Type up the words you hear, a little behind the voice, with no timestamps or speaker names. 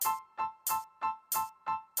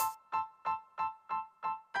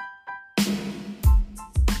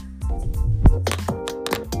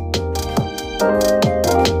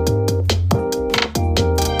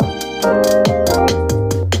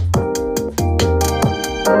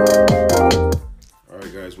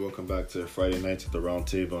Welcome back to Friday Nights at the Round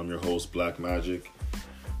Table. I'm your host, Black Magic.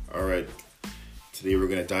 All right, today we're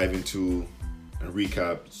going to dive into and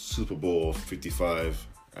recap Super Bowl 55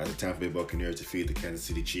 as the Tampa Bay Buccaneers defeat the Kansas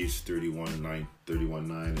City Chiefs 31-9,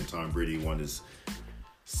 and Tom Brady won his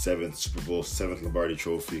seventh Super Bowl, seventh Lombardi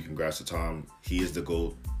Trophy. Congrats to Tom. He is the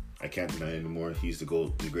GOAT. I can't deny it anymore. He's the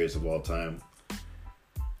GOAT, the greatest of all time.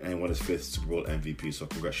 And won his fifth Super Bowl MVP. So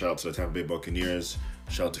congrats, shout out to the Tampa Bay Buccaneers.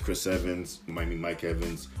 Shout out to Chris Evans, Mike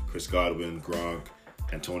Evans, Chris Godwin, Gronk,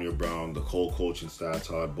 Antonio Brown, the whole coaching staff,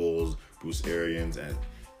 Todd Bowles, Bruce Arians, and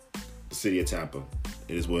the city of Tampa.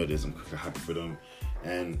 It is what it is. I'm happy for them.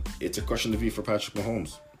 And it's a question to be for Patrick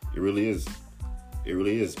Mahomes. It really is. It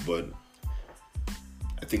really is. But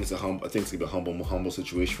I think it's gonna be a humble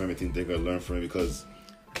situation for him. I think they're gonna learn from it because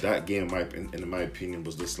that game, in my opinion,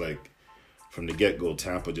 was just like from the get-go.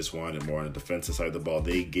 Tampa just wanted more on the defensive side of the ball.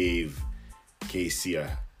 They gave KC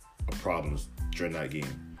a problems during that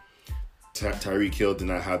game. Tyreek Hill did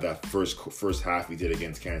not have that first half he did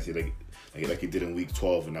against Kansas City like he did in Week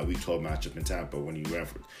 12 in that Week 12 matchup in Tampa when he had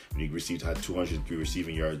 203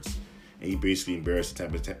 receiving yards, and he basically embarrassed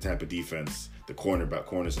the Tampa defense, the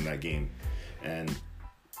corners in that game. And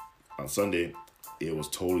on Sunday, it was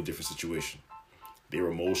a totally different situation. They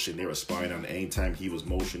were spying on anytime he was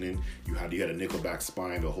motioning. You had a nickelback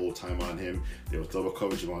spying the whole time on him. There was double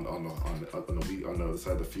coverage on the other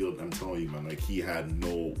side of the field. I'm telling you, man, like he had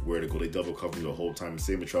nowhere to go. They double covered the whole time.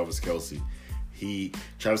 Same with Travis Kelce.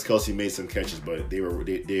 Travis Kelce made some catches, but they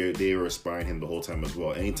were spying him the whole time as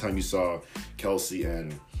well. Anytime you saw Kelce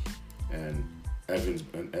and Evans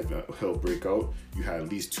and Hill break out, you had at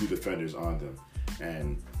least two defenders on them.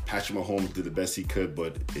 And Patrick Mahomes did the best he could,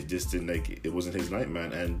 but it just didn't it wasn't his night,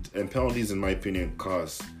 man. And penalties, in my opinion,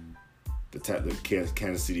 cost the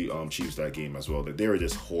Kansas City Chiefs that game as well. They were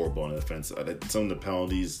just horrible on the defense. Some of the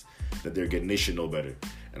penalties that they're getting, they should know better.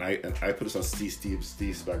 And I put this on Steve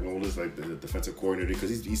Spagnuolo, like the defensive coordinator,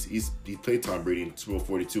 because he played Tom Brady in Super Bowl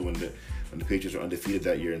 42 when the Patriots were undefeated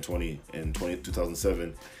that year in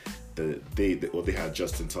 2007. They had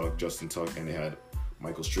Justin Tuck, and they had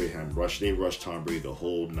Michael Strahan. They rushed Tom Brady the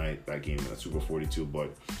whole night that game in Super Bowl 42. But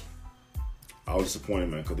I was disappointed,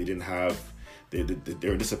 man, because they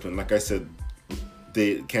were disciplined. Like I said,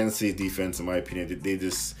 the Kansas City defense, in my opinion, they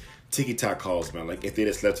just ticky-tack calls, man. Like if they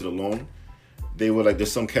just left it alone, they were like,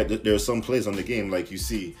 there's some plays on the game, like you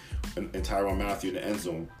see in Tyrann Mathieu in the end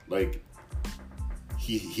zone. Like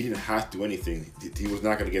he didn't have to do anything. He was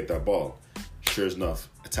not going to get that ball. Sure enough,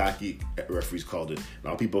 attacky referees called it.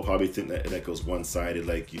 Now people probably think that goes one-sided,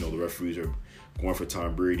 like the referees are going for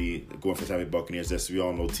Tom Brady, going for Tampa Bay Buccaneers. Yes, we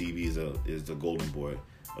all know TV is the golden boy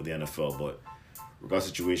of the NFL, but regardless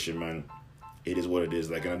of situation, man, it is what it is.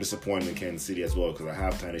 Like, and I'm disappointed in Kansas City as well because at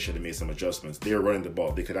halftime they should have made some adjustments. They were running the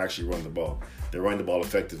ball. They could actually run the ball. They're running the ball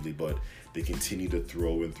effectively, but they continue to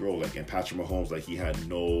throw and throw. Like, and Patrick Mahomes, like he had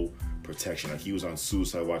no protection. Like he was on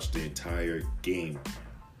suicide watch the entire game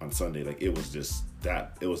on Sunday. Like it was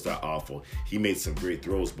that awful. He made some great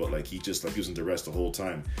throws, but like he was in duress the whole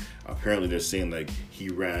time. Apparently they're saying like he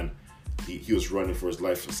was running for his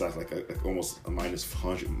life for like almost a minus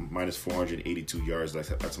 482 yards. Like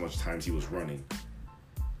that's how much times he was running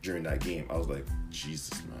during that game. I was like,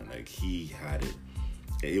 Jesus, man, like he had it.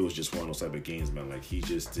 It was just one of those type of games, man. Like he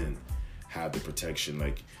just didn't have the protection.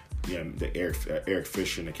 Like the Eric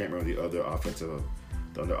Fisher, and I can't remember the other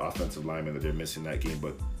offensive lineman that they're missing that game,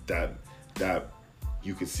 but that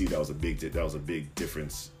you could see that was a big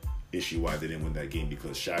difference issue why they didn't win that game,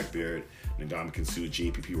 because Shaq Barrett, Ndamukong Suh,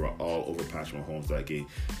 JPP were all over Patrick Mahomes that game,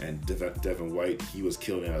 and Devin White, he was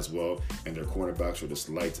killing it as well, and their cornerbacks were just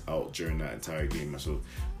lights out during that entire game. So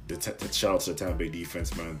the shout out to the Tampa Bay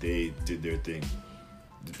defense, man. They did their thing.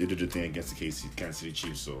 They did their thing against the Kansas City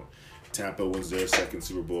Chiefs. So Tampa wins their second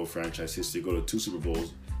Super Bowl franchise history, go to 2 Super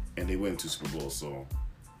Bowls, and they win 2 Super Bowls. So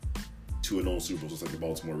 2-0 Super Bowls, just like the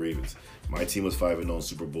Baltimore Ravens. My team was 5-0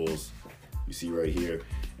 Super Bowls. You see right here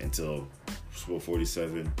until Super Bowl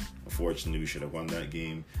 47. Unfortunately, we should have won that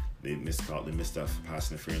game. They missed that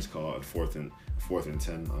pass interference call at 4th and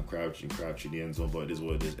 10 on Crabtree in the end zone. But it is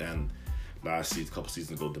what it is. And last season, a couple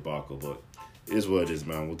seasons ago, debacle. But it is what it is,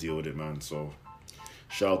 man. We'll deal with it, man. So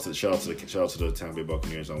shout out to the Tampa Bay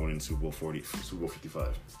Buccaneers on winning Super Bowl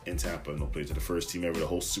 55 in Tampa. No place to the first team ever to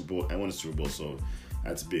host Super Bowl and win a Super Bowl. So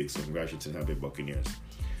that's big. So congratulations to the Tampa Bay Buccaneers.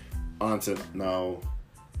 On to now,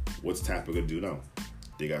 what's Tampa gonna do now?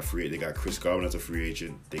 They got Chris Godwin as a free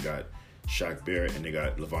agent. They got Shaq Barrett and they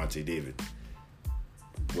got Levante David.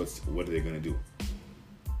 What are they gonna do?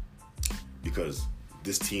 Because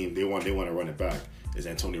this team, they want to run it back. Is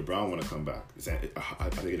Antonio Brown want to come back?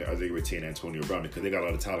 Are they retain Antonio Brown because they got a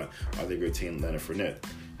lot of talent? Are they retain Leonard Fournette?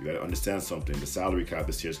 you got to understand something. The salary cap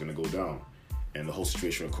this year is going to go down, and the whole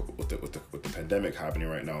situation with the pandemic happening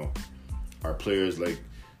right now, our players, like,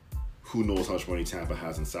 who knows how much money Tampa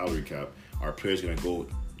has in salary cap? Our players going to go.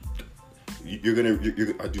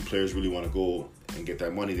 Do players really want to go and get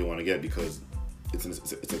that money they want to get, because it's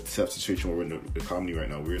a tough situation we're in the economy right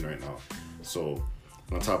now. We're in right now. So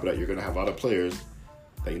on top of that, you're going to have a lot of players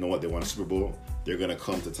that, you know what, they want a Super Bowl. They're going to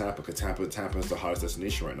come to Tampa, because Tampa is the hottest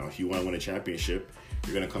destination right now. If you want to win a championship,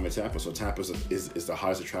 you're going to come to Tampa. So Tampa is the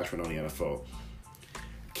hottest attraction on the NFL.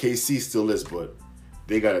 KC still is, but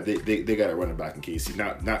they got to run it back in KC.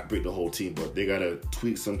 Not break the whole team, but they got to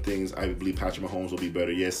tweak some things. I believe Patrick Mahomes will be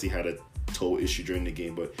better. Yes, he had a toe issue during the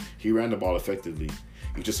game, but he ran the ball effectively.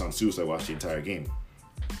 He just on suicide watch the entire game.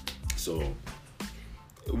 So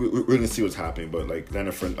we're going to see what's happening. But like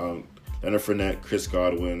Leonard Fournette, Chris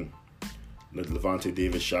Godwin, Levante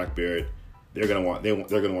Davis, Shaq Barrett, they're gonna want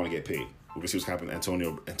to get paid. We're gonna see what's happening.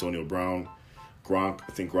 Antonio Brown, Gronk.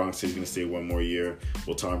 I think Gronk says he's gonna stay one more year.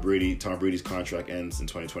 Well, Tom Brady's contract ends in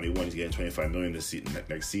 2021. He's getting $25 million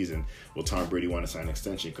next season. Will Tom Brady want to sign an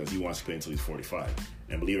extension because he wants to play until he's 45?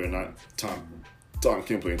 And believe it or not, Tom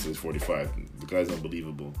can't play until he's 45. The guy's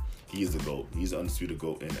unbelievable. He's the GOAT. He's the undisputed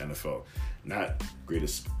GOAT in the NFL. Not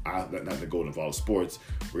the GOAT in all sports.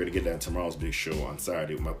 We're gonna get that in tomorrow's big show on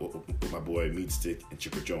Saturday with my boy Meat Stick and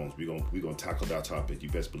Chipper Jones. We're gonna tackle that topic. You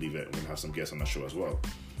best believe it. We're gonna have some guests on that show as well.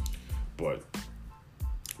 But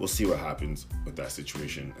we'll see what happens with that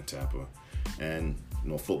situation in Tampa. And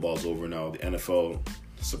football's over now. The NFL,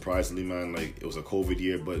 surprisingly, man, like, it was a COVID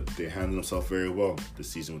year, but they handled themselves very well this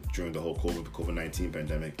season during the whole COVID-19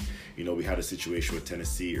 pandemic. We had a situation with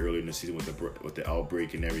Tennessee earlier in the season with the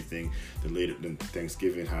outbreak and everything. Then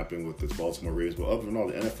Thanksgiving happened with the Baltimore Ravens. But other than all,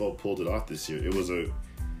 the NFL pulled it off this year. It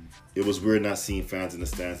was weird not seeing fans in the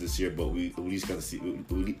stands this year, but we at least got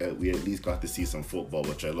to see some football,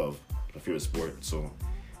 which I love. My favorite sport, so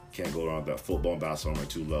can't go wrong with that. Football and basketball are my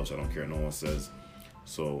two loves. I don't care what no one says.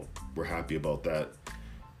 So we're happy about that.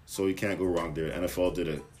 So you can't go wrong there. NFL did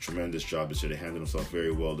a tremendous job this year. They handled themselves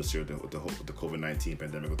very well this year with the COVID-19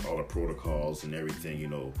 pandemic, with all the protocols and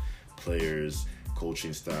everything. Players,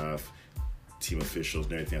 coaching staff, team officials,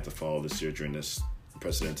 and everything have to follow this year during this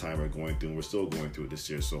unprecedented time we're going through. And we're still going through it this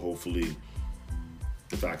year. So hopefully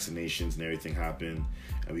the vaccinations and everything happen,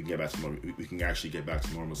 and we can actually get back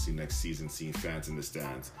to normalcy next season, seeing fans in the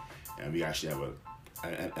stands, and we actually have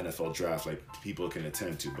an NFL draft like people can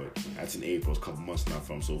attend to. But that's in April, it's a couple months now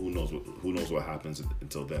from. So who knows what happens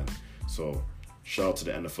until then. So shout out to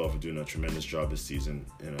the NFL for doing a tremendous job this season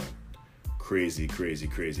in a crazy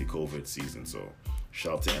COVID season. So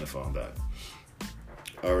shout out to NFL on that.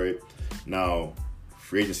 All right, now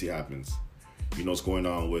free agency happens. What's going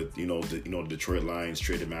on with the Detroit Lions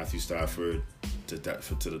traded Matthew Stafford to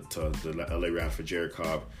the LA Rams for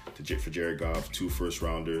Jared Goff, 2 first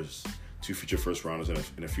rounders, 2 future first rounders,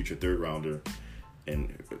 and a future third rounder,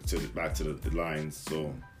 and back to the Lions.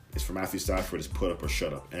 So it's for Matthew Stafford. It's put up or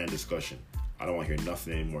shut up. End discussion. I don't want to hear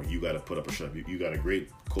nothing anymore. You got to put up or shut up. You got a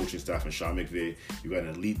great coaching staff in Sean McVay. You got an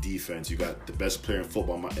elite defense. You got the best player in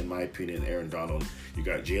football, in my opinion, Aaron Donald. You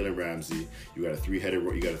got Jalen Ramsey. You got a three-headed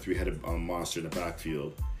monster in the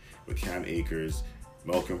backfield with Cam Akers,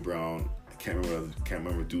 Malcolm Brown. I can't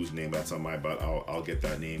remember dude's name. That's on my butt. I'll get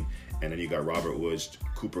that name. And then you got Robert Woods,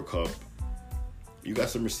 Cooper Kupp. You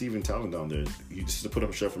got some receiving talent down there. You just to put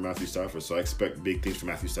up a shot for Matthew Stafford. So I expect big things from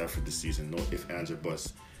Matthew Stafford this season. No ifs, ands, or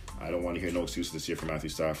buts. I don't want to hear no excuses this year for Matthew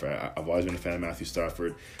Stafford. I've always been a fan of Matthew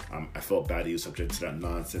Stafford. I felt bad he was subject to that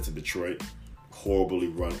nonsense in Detroit. Horribly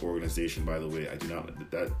run organization, by the way. I do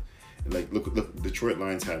not that. Look, Detroit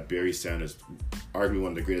Lions had Barry Sanders, arguably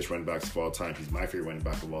one of the greatest running backs of all time. He's my favorite running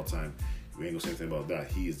back of all time. We ain't gonna say anything about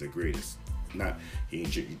that. He is the greatest.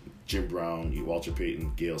 Jim Brown, Walter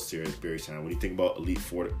Payton, Gale Sayers, Barry Sanders. When you think about elite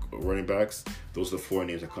 4 running backs, those are the 4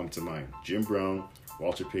 names that come to mind. Jim Brown,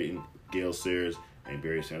 Walter Payton, Gale Sayers, and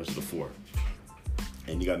Barry Sanders are the 4.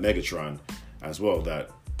 And you got Megatron as well,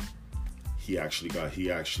 that he got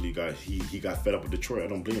fed up with Detroit. I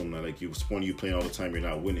don't blame him. Like, it's one you playing all the time, you're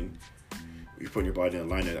not winning. You're putting your body in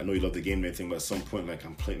line. I know you love the game and everything, but at some point, like,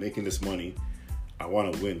 I'm making this money. I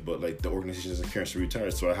want to win, but like the organization doesn't care to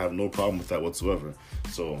retire, so I have no problem with that whatsoever.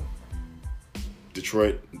 So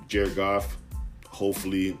Detroit, Jared Goff,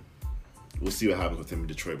 hopefully we'll see what happens with him in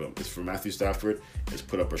Detroit. But it's for Matthew Stafford, it's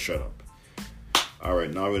put up or shut up. All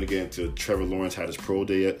right, now we're gonna get into Trevor Lawrence. Had his pro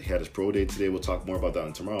day. He had his pro day today. We'll talk more about that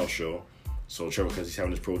on tomorrow's show. So Trevor, because he's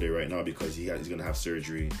having his pro day right now, because he's gonna have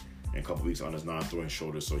surgery in a couple weeks on his non-throwing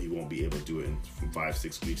shoulder, so he won't be able to do it from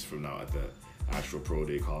 5-6 weeks from now actual pro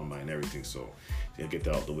day, combine, and everything. So he's gonna get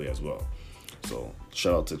that out the way as well. So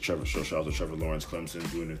shout out to Trevor Lawrence, Clemson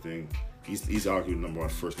doing their thing. He's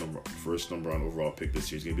arguably first number one overall pick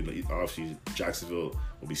this year. He's gonna be obviously Jacksonville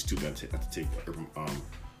will be stupid not to take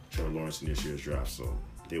Trevor Lawrence in this year's draft. So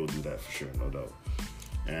they will do that for sure, no doubt.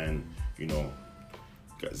 And you got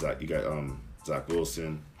Zach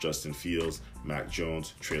Wilson, Justin Fields, Mac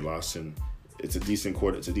Jones, Trey Lawson. It's a decent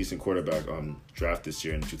quarterback draft this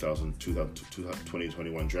year in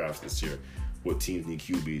 2021 draft this year. What teams need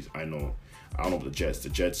QBs? I don't know about the Jets. The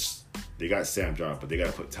Jets, they got Sam Darnold, but they got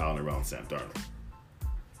to put talent around Sam Darnold.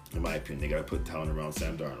 In my opinion, they got to put talent around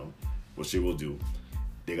Sam Darnold, which they will do.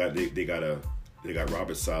 They got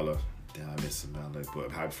Robert Saleh. Damn, I miss him, man. But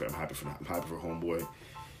I'm happy for homeboy.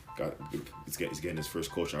 He's getting his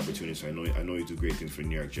first coaching opportunity, so I know he do great things for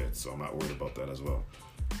New York Jets. So I'm not worried about that as well.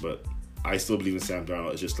 But I still believe in Sam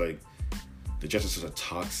Darnold. It's just like the Jets are such a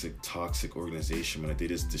toxic organization, man. Like, they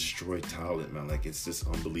just destroy talent, man. Like, it's just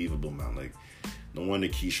unbelievable, man. Like, no wonder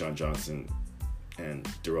Keyshawn Johnson and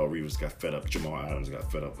Darrelle Reeves got fed up. Jamal Adams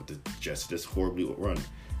got fed up with the Jets. This horribly run.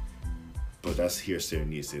 But that's hearsay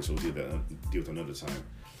and needs to, so we'll deal with another time.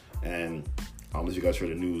 And I don't know if you guys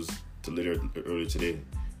heard the news earlier today.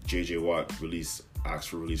 J.J. Watt asked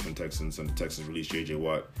for release from Texans, and the Texans released J.J.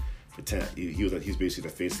 Watt for 10. He's basically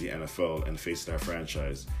the face of the NFL and the face of that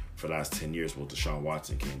franchise for the last 10 years. Well, Deshaun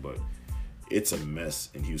Watson came, but it's a mess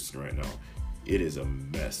in Houston right now. It is a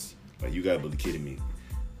mess. Like, you gotta be kidding me.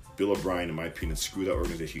 Bill O'Brien, in my opinion, screwed that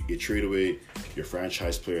organization. You trade away your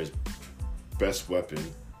franchise player's best weapon.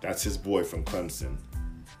 That's his boy from Clemson,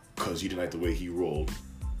 because you didn't like the way he rolled.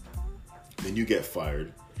 Then you get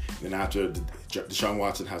fired. Then after Deshaun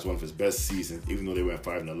Watson has one of his best seasons, even though they went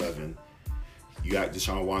 5-11, you got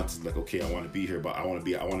Deshaun Watson like, okay, I want to be here, but I want to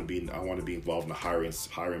be involved in the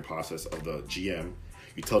hiring process of the GM.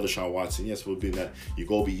 You tell Deshaun Watson, yes, we'll be in that. You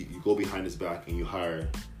go behind his back and you hire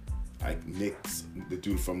like Nick, the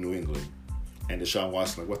dude from New England, and Deshaun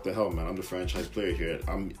Watson like, what the hell, man? I'm the franchise player here.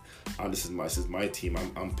 This is my team.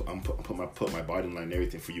 I'm put my body in line and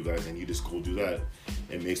everything for you guys, and you just go do that.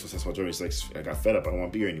 It makes no sense whatsoever. It's like, I got fed up. I don't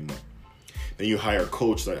want to be here anymore. Then you hire a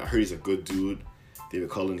coach. Like, I heard he's a good dude. David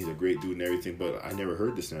Cullen, he's a great dude and everything, but I never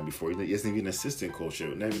heard this man before. He isn't even an assistant coach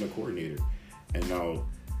yet, not even a coordinator. And now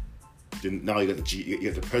you got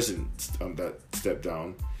the president that stepped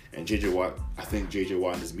down, and J.J. Watt. I think J.J.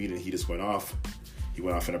 Watt in his meeting, he just went off. He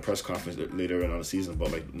went off in a press conference later on the season,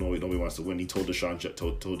 but like nobody wants to win. He told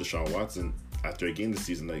Deshaun Watson after a game this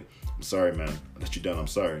season, like, I'm sorry, man, I let you down. I'm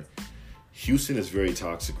sorry. Houston is very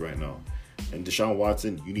toxic right now, and Deshaun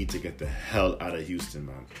Watson, you need to get the hell out of Houston,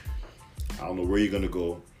 man. I don't know where you're gonna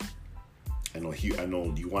go. I know you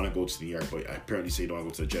want to go to New York, but apparently you say you don't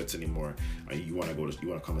want to go to the Jets anymore. You want to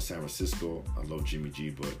come to San Francisco. I love Jimmy G,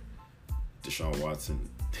 but Deshaun Watson,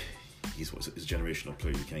 he's a generational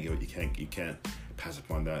player. You can't pass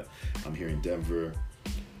upon that. I'm here in Denver,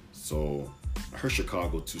 so I heard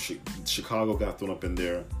Chicago too. Chicago got thrown up in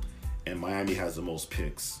there, and Miami has the most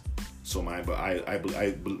picks. So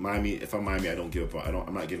Miami, if I'm Miami, I don't give up.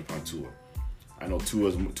 I'm not giving up on Tua. I know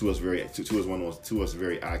Tua's very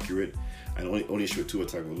accurate. And the only issue with Tua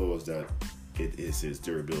Tagovailoa is that it is his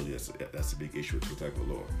durability. That's a big issue with Tua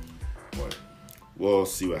Tagovailoa. But we'll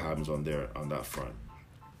see what happens on that front.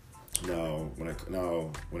 Now, when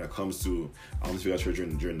it comes to, I don't know if you guys heard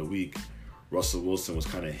during the week, Russell Wilson was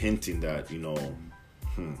kind of hinting that,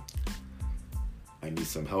 I need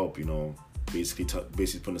some help, basically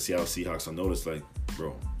putting the Seattle Seahawks on notice, like,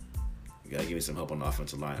 bro, you gotta give me some help on the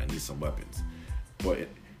offensive line. I need some weapons. But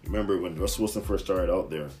remember when Russell Wilson first started out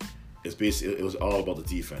there, it was all about the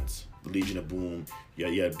defense. The Legion of Boom,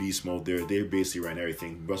 you had Beast Mode there. They basically ran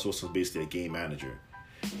everything. Russell Wilson was basically a game manager.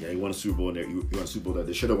 Yeah, he won a Super Bowl in there. He won a Super Bowl that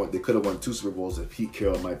they could have won 2 Super Bowls if Pete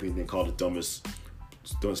Carroll, in my opinion, called the dumbest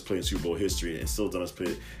play in Super Bowl history, and still dumbest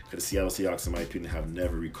play, because the Seattle Seahawks, in my opinion, have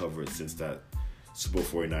never recovered since that Super Bowl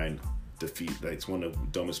 49 defeat. Like, it's one of the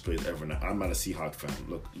dumbest plays ever. Now, I'm not a Seahawks fan.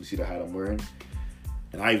 Look, you see the hat I'm wearing?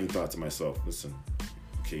 And I even thought to myself, listen,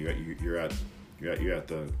 okay, you're at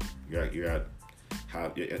the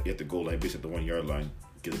goal line, basically at the 1 yard line,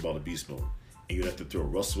 get the ball to beast mode. And you'd have to throw.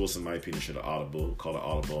 Russell Wilson, in my opinion, should have call it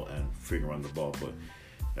audible and figure on the ball. But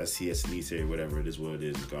that's Nietzsche, whatever, it is what it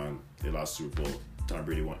is. It's gone. They lost Super Bowl. Tom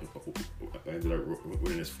Brady ended up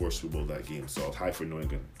winning his 4th Super Bowl that game. So I was high for New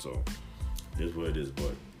England. So it is what it is.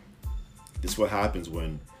 But this is what happens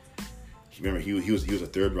when, remember, he was a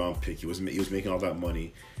 3rd round pick. He was making all that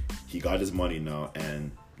money. He got his money now,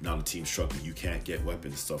 and now the team's struggling. You can't get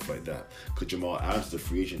weapons, stuff like that. Because Jamal Adams is a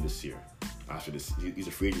free agent this year. After this, he's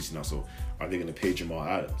a free agency now. So are they going to pay Jamal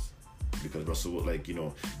Adams? because Russell,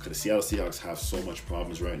 because the Seattle Seahawks have so much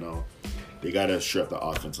problems right now. They got to shore up the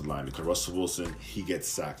offensive line because Russell Wilson, he gets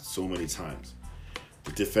sacked so many times.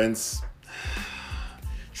 The defense,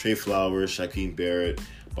 Trey Flowers, Shaquem Barrett,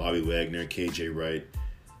 Bobby Wagner, KJ Wright.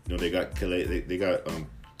 They got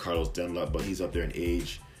Carlos Dunlap, but he's up there in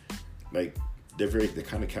age. They're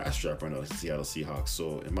kind of cash strapped right now, the Seattle Seahawks.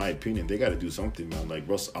 So in my opinion, they got to do something, man. I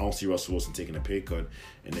don't see Russell Wilson taking a pay cut,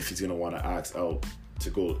 and if he's gonna want to ask out to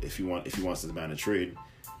go, if he wants this man to trade,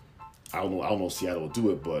 I don't know if Seattle will do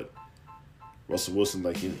it, but Russell Wilson,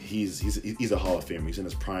 he's a Hall of Famer. He's in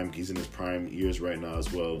his prime. He's in his prime years right now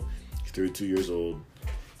as well. He's 32 years old,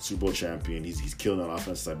 Super Bowl champion. He's killing on the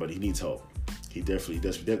offensive side, but he needs help. He definitely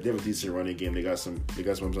does. They have a decent running game. They got some on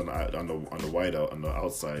the wide out on the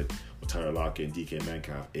outside with Tyler Lockett and DK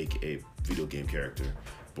Metcalf, aka video game character.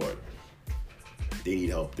 But they need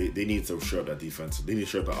help. They need to shore up that defense. They need to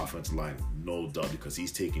shore up the offensive line, no doubt, because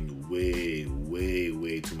he's taking way, way,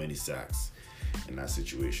 way too many sacks in that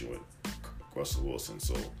situation with Russell Wilson.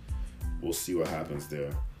 So we'll see what happens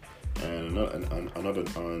there. And another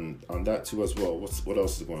on that too as well. What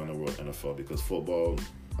else is going on in the world NFL? Because football,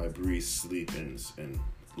 I breathe, sleep, and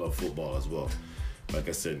love football as well. Like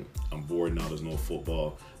I said, I'm bored now. There's no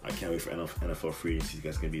football. I can't wait for NFL free agency.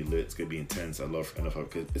 It's gonna be lit. It's gonna be intense. I love NFL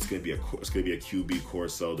because it's gonna be a QB core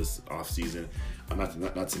sell this off season.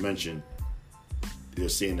 Not to mention, they're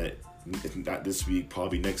saying that if not this week,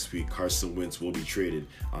 probably next week, Carson Wentz will be traded.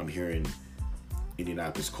 I'm hearing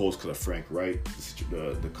Indianapolis Colts because of Frank Wright,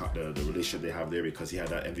 the relationship they have there, because he had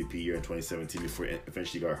that MVP year in 2017 before he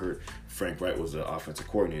eventually got hurt. Frank Wright was the offensive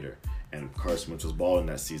coordinator, and Carson Wentz was balling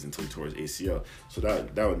that season until he tore his ACL. So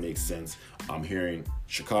that would make sense. I'm hearing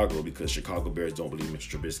Chicago because Chicago Bears don't believe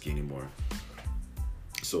Mitch Trubisky anymore.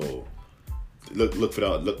 So look for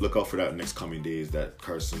that. Look out for that next coming days. That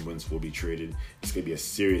Carson Wentz will be traded. It's gonna be a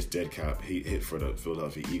serious dead cap hit for the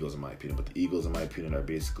Philadelphia Eagles, in my opinion. But the Eagles, in my opinion, are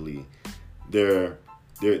basically they're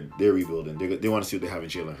rebuilding. They want to see what they have in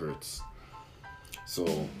Jalen Hurts.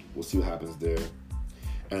 So we'll see what happens there.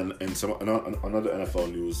 And another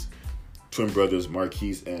NFL news: twin brothers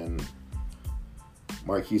Marquise and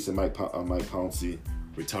Mike Pouncey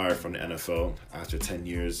retired from the NFL after 10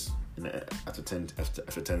 years. After 10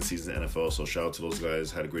 seasons in the NFL. So shout out to those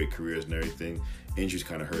guys. Had great careers and everything. Injuries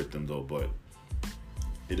kind of hurt them though, but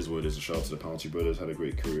it is what it is. So shout out to the Pouncey brothers. Had a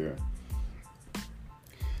great career.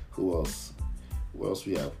 Who else? What else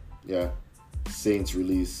we have? Yeah, Saints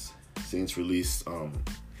released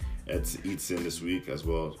Ed Eatson this week as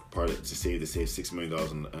well. They save $6 million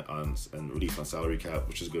on relief on salary cap,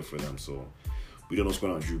 which is good for them. So we don't know what's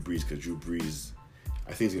going on with Drew Brees, because Drew Brees,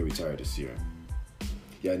 I think, he's gonna retire this year.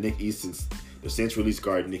 Yeah, Nick Easton, the Saints released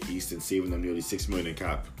guard Nick Easton, saving them nearly $6 million in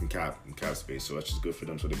cap space. So that's just good for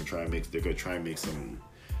them. So they're gonna try and make some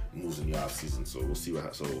moves in the offseason. So we'll see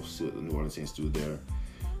what the New Orleans Saints do there.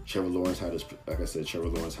 Trevor Lawrence had his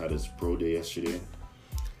pro day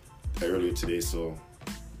earlier today. So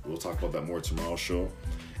we'll talk about that more tomorrow's show.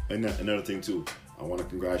 And another thing too, I want to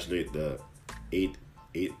congratulate the eight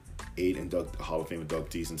Hall of Fame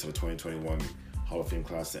inductees into the 2021 Hall of Fame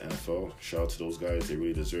class in the NFL. Shout out to those guys. They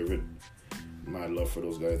really deserve it. My love for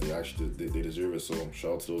those guys. They deserve it. So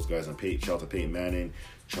shout out to those guys. And shout out to Peyton Manning,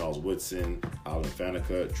 Charles Woodson, Alan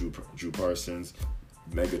Faneca, Drew Parsons,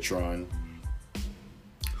 Megatron.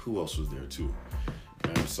 Who else was there too?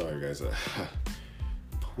 Man, I'm sorry guys.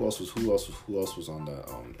 Who else was on that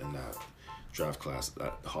in that draft class,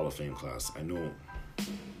 that Hall of Fame class? I know.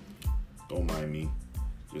 Don't mind me.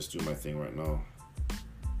 Just do my thing right now.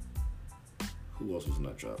 Who else was in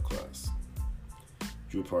that draft class?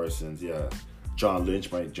 Drew Parsons, yeah. John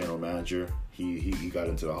Lynch, my general manager, he got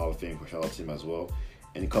into the Hall of Fame. Shout out to him as well.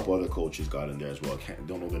 And a couple other coaches got in there as well.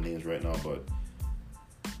 Don't know their names right now, but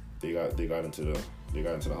they got into the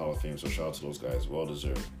Hall of Fame. So shout out to those guys. Well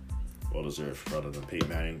deserved. Rather than Peyton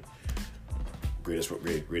Manning, greatest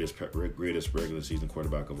regular season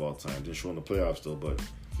quarterback of all time. Didn't show in the playoffs though, but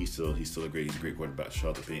he's still a great quarterback. Shout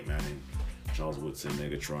out to Peyton Manning, Charles Woodson,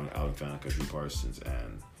 Megatron, Alan Faneca, Drew Parsons,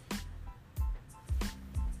 and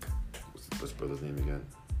what's his brother's name again?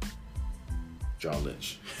 John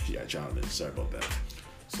Lynch. Yeah, John Lynch. Sorry about that.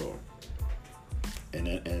 So,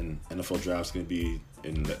 and NFL draft's gonna be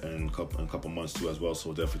in a couple months too as well. So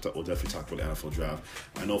we'll definitely talk about the NFL draft.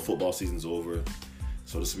 I know football season's over,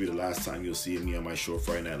 so this will be the last time you'll see me on my show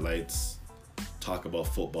Friday Night Lights talk about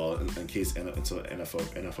football. In case until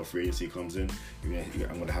NFL free agency comes in,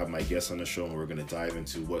 I'm gonna have my guests on the show, and we're gonna dive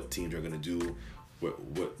into what teams are gonna do,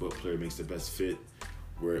 what player makes the best fit,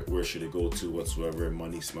 where should it go to, whatsoever,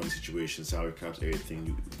 money situation, salary caps,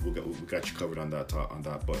 everything. We got you covered on that.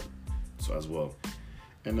 But so as well.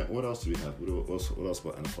 And what else do we have? What else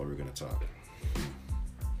about NFL we're going to talk?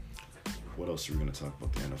 What else are we going to talk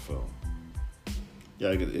about the NFL? Yeah,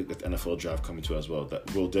 I get the NFL draft coming to as well.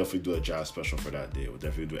 That we'll definitely do a draft special for that day. We'll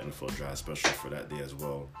definitely do an NFL draft special for that day as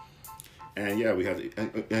well. And yeah, we had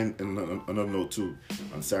and another note too.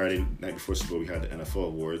 On Saturday night before Super Bowl, we had the NFL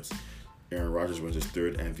awards. Aaron Rodgers wins his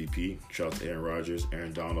third MVP. Shout out to Aaron Rodgers.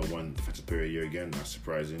 Aaron Donald won Defensive Player of the Year again. Not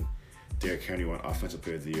surprising. Derrick Henry won Offensive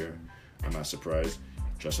Player of the Year. I'm not surprised.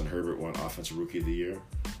 Justin Herbert won Offensive Rookie of the Year.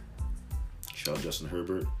 Shout out Justin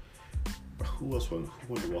Herbert. But who else won?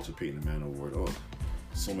 Who won the Walter Payton Man Award? Oh,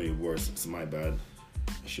 so many awards. It's my bad.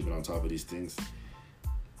 I should have been on top of these things.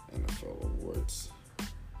 NFL awards.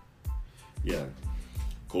 Yeah.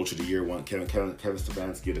 Coach of the Year won. Kevin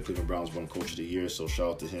Stefanski, the Cleveland Browns, won Coach of the Year. So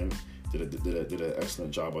shout out to him. Did an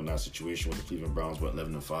excellent job on that situation with the Cleveland Browns. Went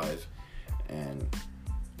 11-5, and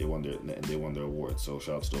they won their award. So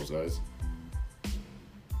shout out to those guys.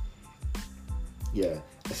 Yeah,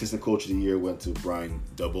 Assistant Coach of the Year went to Brian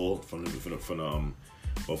Daboll from the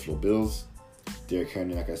Buffalo Bills. Derrick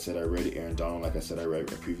Henry, like I said already. Aaron Donald, like I said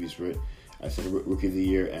already. A previous writ. I said Rookie of the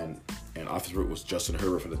Year, and Offensive Rookie was Justin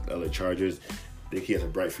Herbert from the LA Chargers. I think he has a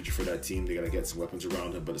bright future for that team. They gotta get some weapons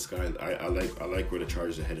around him, but this guy, I like where the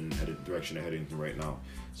Chargers are heading direction they're heading right now.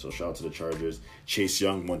 So shout out to the Chargers. Chase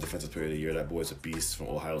Young won Defensive Player of the Year. That boy's a beast from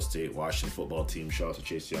Ohio State, Washington football team. Shout out to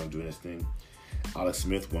Chase Young doing his thing. Alex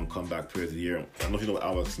Smith won Comeback Player of the Year. I don't know if you know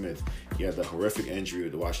Alex Smith. He had that horrific injury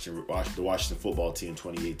with the Washington football team in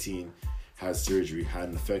 2018. Had surgery, had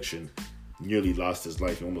an infection, nearly lost his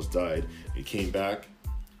life. He almost died. He came back.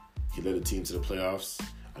 He led the team to the playoffs.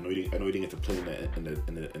 I know he didn't get to play in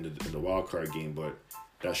the wild card game, but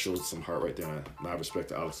that shows some heart right there. And I have respect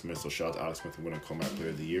to Alex Smith. So shout out to Alex Smith for winning Comeback Player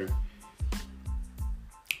of the Year.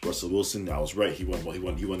 Russell Wilson, I was right. He won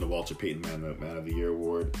the Walter Payton Man of the Year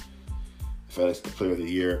award. FedEx Player of the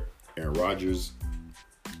Year, Aaron Rodgers.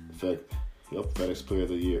 FedEx Player of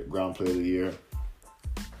the Year, Ground Player of the Year,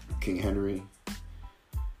 King Henry.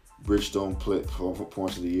 Bridgestone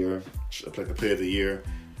Points of the Year, the Player of the Year.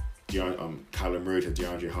 Kyler Murray to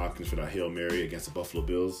DeAndre Hopkins for that Hail Mary against the Buffalo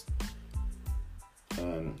Bills.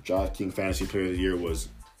 And Josh King Fantasy Player of the Year was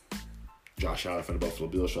Josh Allen from the Buffalo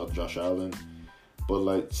Bills. Shout out to Josh Allen. Bud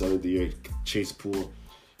Light Seller of the Year, Chase Poole.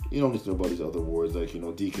 You don't need to know about these other awards like,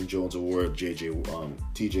 Deacon Jones Award,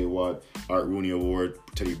 TJ Watt, Art Rooney Award,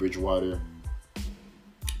 Teddy Bridgewater,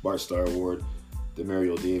 Bart Starr Award,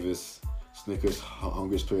 Demario Davis, Snickers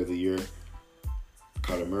Hungriest Player of the Year,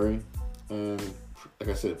 Kyler Murray, and like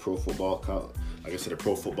I said, Pro Football Hall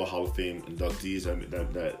of Fame inductees that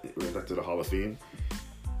were inducted to the Hall of Fame.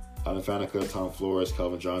 Alan Faneca, Tom Flores,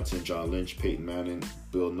 Calvin Johnson, John Lynch, Peyton Manning,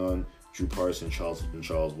 Bill Nunn, Drew Parson, Charles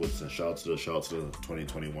Woodson. Shout out to the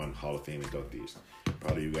 2021 Hall of Fame inductees.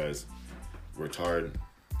 Proud of you guys. Worked hard.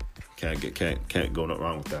 Can't go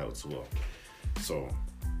wrong with that as well. So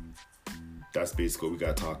that's basically what we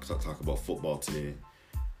got to talk about football today.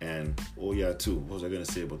 And what was I gonna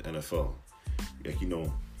say about the NFL?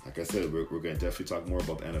 Like I said, we're gonna definitely talk more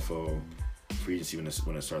about the NFL free agency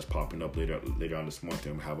when it starts popping up later on this month.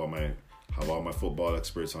 And have all my football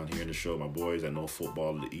experts on here in the show, my boys that know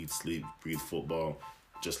football, that eat, sleep, breathe football,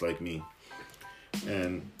 just like me.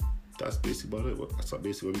 And that's basically about it. That's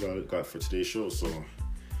basically what we got for today's show. So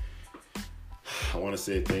I want to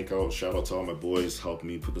say shout out to all my boys helping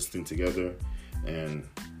me put this thing together. And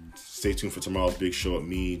stay tuned for tomorrow's big show at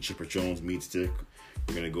me, Chipper Jones, Meat Stick.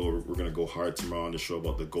 We're gonna go hard tomorrow on the show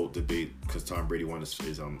about the GOAT debate because Tom Brady won his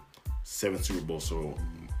 7th Super Bowl. So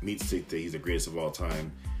Meat Stick Day, he's the greatest of all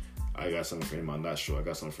time. I got something for him on that show. I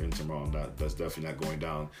got something for him tomorrow on that. That's definitely not going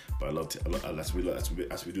down. But I love to,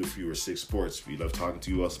 as we do for you, 6 Sports. We love talking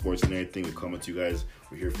to you about sports and everything. We're coming to you guys.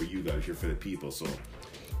 We're here for you guys. We're here for the people. So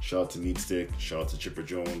shout out to Meat Stick. Shout out to Chipper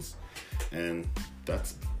Jones. And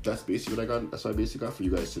that's basically what I got. That's what I basically got for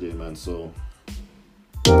you guys today, man. So.